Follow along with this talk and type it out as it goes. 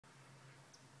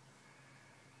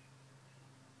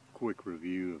quick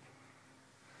review of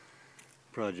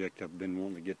a project I've been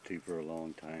wanting to get to for a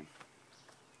long time.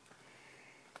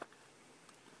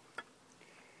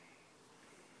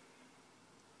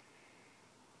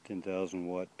 $10,000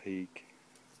 watt peak,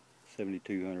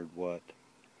 7,200 watt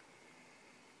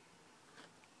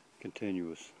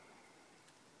continuous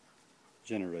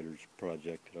generators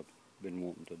project that I've been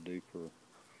wanting to do for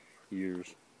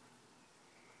years.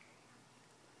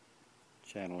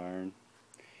 Channel iron.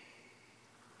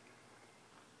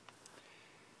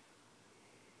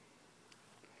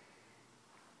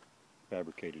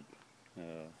 Fabricated,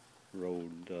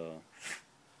 rolled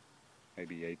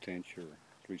maybe 1/8 inch or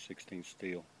 3/16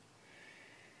 steel.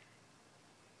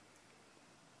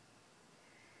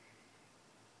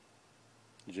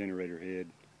 Generator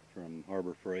head from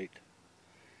Harbor Freight.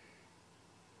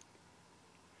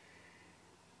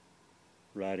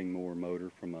 Riding mower motor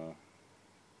from a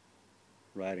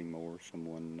riding mower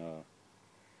someone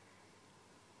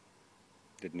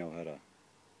didn't know how to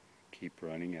keep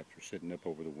running after sitting up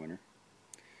over the winter.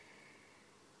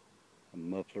 A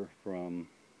muffler from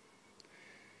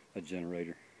a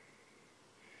generator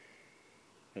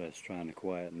that I was trying to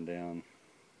quieten down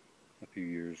a few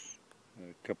years,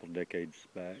 a couple decades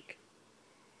back.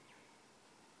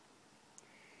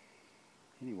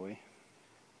 Anyway,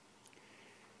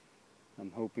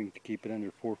 I'm hoping to keep it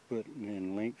under 4 foot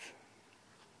in length.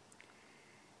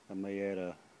 I may add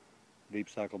a deep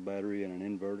cycle battery and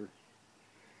an inverter,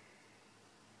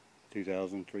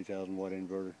 2,000, 3,000 watt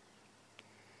inverter,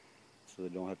 so they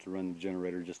don't have to run the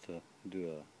generator just to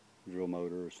do a drill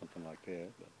motor or something like that.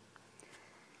 But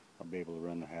I'll be able to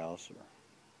run the house or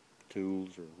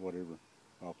tools or whatever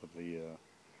off of the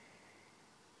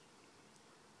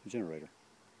generator.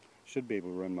 Should be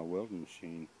able to run my welding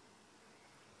machine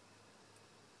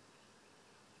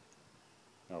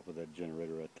off of that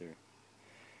generator right there.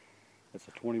 That's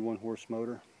a 21 horse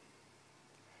motor.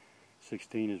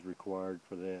 16 is required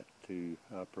for that to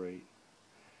operate.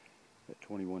 That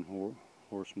 21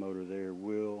 horse motor there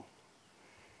will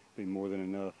be more than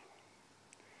enough.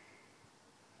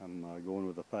 I'm going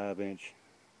with a 5-inch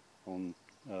on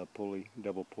pulley,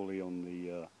 double pulley on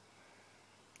the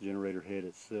generator head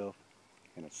itself,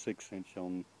 and a 6-inch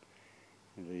on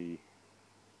the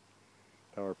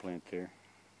power plant there,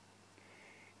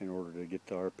 in order to get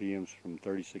the RPMs from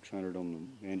 3,600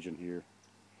 on the engine here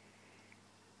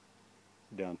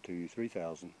down to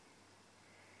 3,000,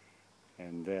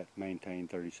 and that maintain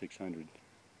 3,600.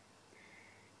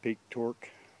 Peak torque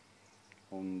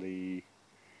on the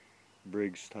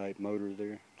Briggs type motor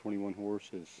there, 21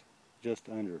 horse, is just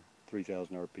under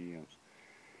 3,000 RPMs.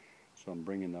 So I'm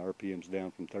bringing the RPMs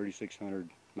down from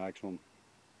 3,600 maximum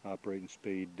operating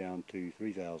speed down to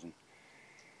 3,000,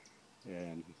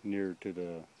 and near to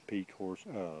the peak torque,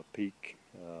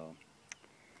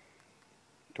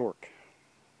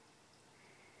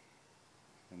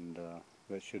 and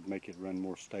that should make it run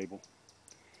more stable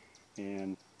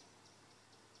and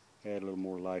add a little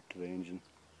more life to the engine.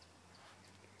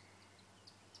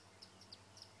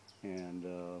 And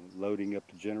loading up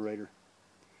the generator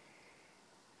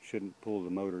shouldn't pull the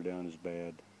motor down as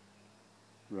bad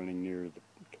running near the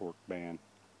torque band.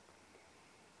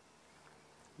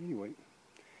 Anyway,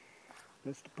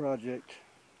 that's the project.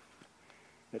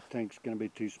 That tank's going to be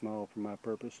too small for my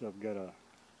purpose. I've got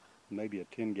maybe a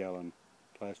 10-gallon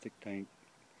plastic tank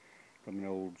from an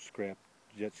old scrap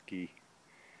jet ski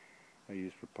I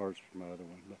used for parts for my other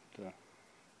one. But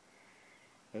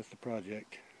that's the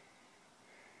project.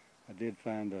 I did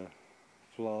find a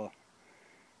flaw,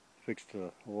 fixed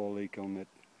the oil leak on that,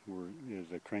 where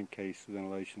is a crankcase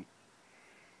ventilation,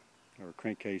 or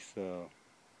crankcase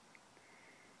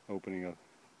opening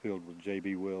filled with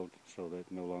JB Weld, so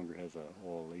that no longer has a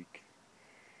oil leak,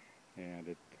 and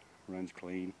it runs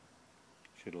clean.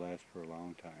 Should last for a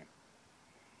long time.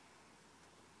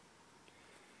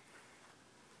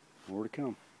 More to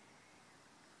come.